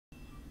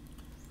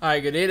Hi,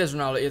 good day, this is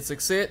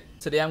Ronaldo868.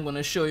 Today I'm going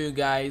to show you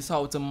guys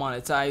how to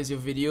monetize your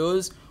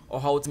videos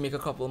or how to make a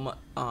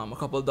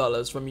couple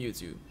dollars from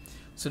YouTube.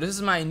 So this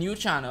is my new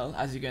channel.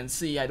 As you can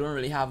see, I don't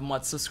really have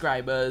much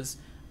subscribers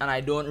and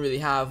I don't really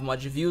have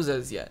much views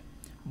as yet.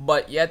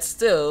 But yet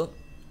still,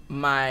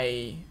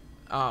 my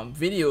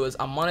videos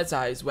are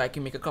monetized where I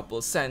can make a couple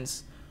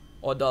cents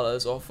or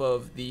dollars off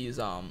of these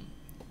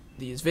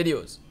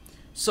videos.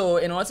 So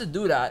in order to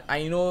do that,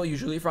 I know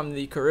usually from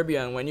the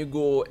Caribbean, when you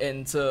go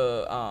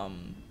into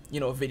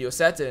video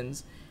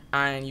settings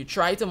and you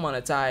try to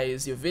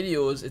monetize your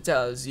videos, it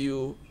tells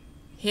you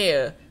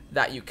here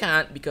that you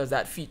can't because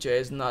that feature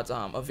is not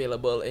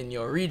available in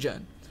your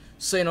region.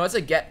 So in order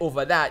to get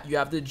over that, you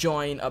have to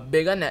join a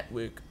bigger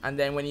network, and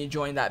then when you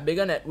join that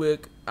bigger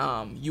network,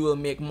 you will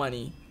make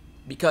money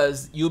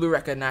because you'll be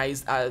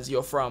recognized as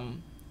you're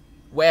from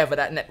wherever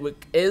that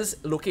network is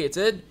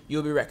located.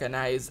 You'll be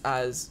recognized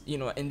as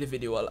an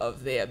individual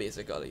of there,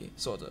 basically,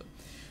 sort of.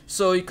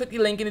 So you click the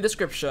link in the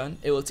description.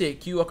 It will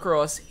take you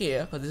across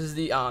here because this is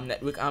the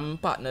network I'm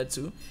partnered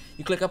to.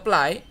 You click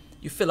apply,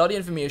 you fill out the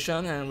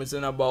information, and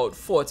within about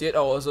 48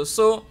 hours or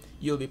so,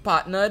 you'll be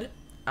partnered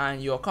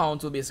and your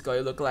account will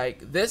basically look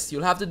like this.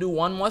 You'll have to do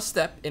one more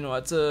step in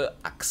order to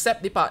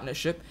accept the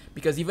partnership,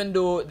 because even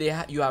though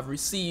you have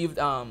received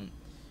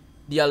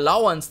the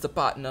allowance to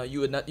partner, you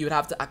would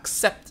have to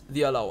accept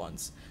the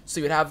allowance. So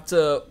you'd have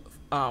to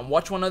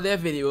watch one of their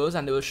videos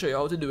and they will show you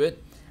how to do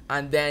it.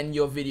 And then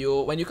your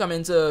video, when you come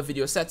into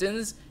video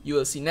settings, you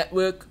will see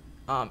network,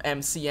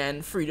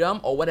 MCN, freedom,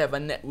 or whatever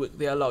network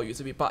they allow you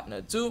to be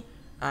partnered to,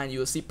 and you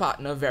will see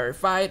partner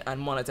verified, and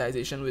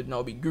monetization will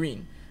now be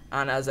green.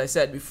 And as I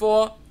said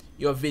before,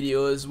 your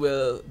videos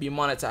will be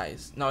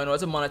monetized. Now in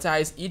order to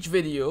monetize each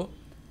video,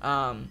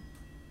 come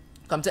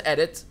to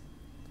edit,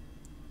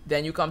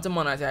 then you come to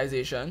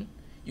monetization,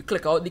 you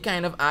click out the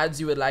kind of ads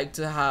you would like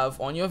to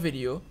have on your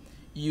video,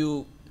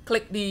 you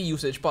click the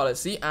usage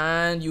policy,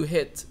 and you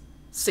hit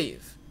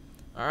save.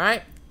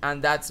 Alright,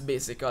 and that's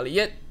basically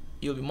it.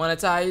 You'll be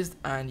monetized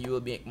and you will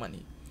make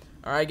money.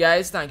 Alright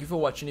guys, thank you for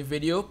watching the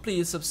video.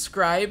 Please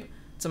subscribe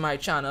to my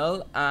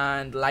channel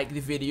and like the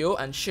video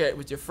and share it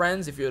with your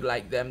friends if you'd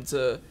like them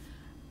to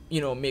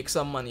make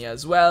some money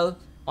as well.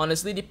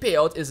 Honestly, the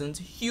payout isn't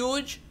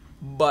huge,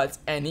 but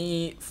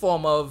any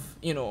form of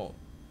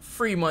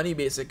free money,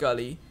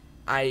 basically,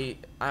 I'm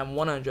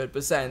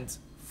 100%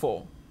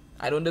 for.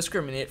 I don't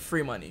discriminate.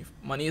 Free money.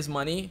 Money is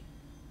money.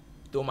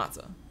 Don't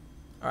matter.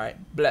 Alright,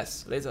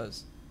 bless.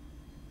 Laters.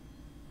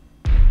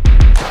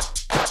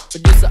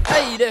 Producer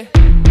Aide,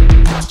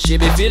 she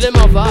be feeling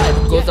my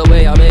vibe. Cause the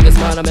way I make a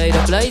smile, I made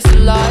a place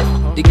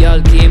alive. The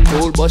girl keep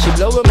cool, but she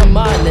blowing my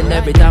mind. And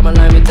every time I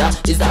line with her,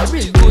 it's a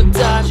real good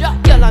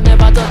time. Girl, I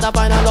never thought I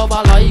find a love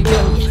I like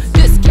it.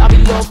 This girl be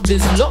love,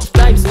 this love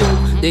times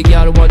two. The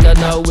girl want to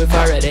know if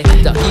I ready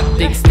to keep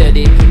things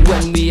steady.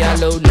 When we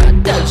alone,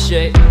 not that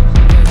shit.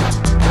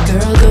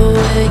 Girl, the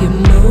way you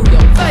move, yo,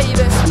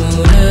 baby,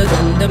 smoother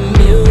than the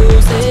music.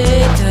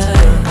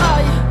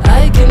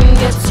 I can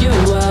get you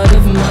out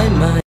of my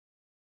mind.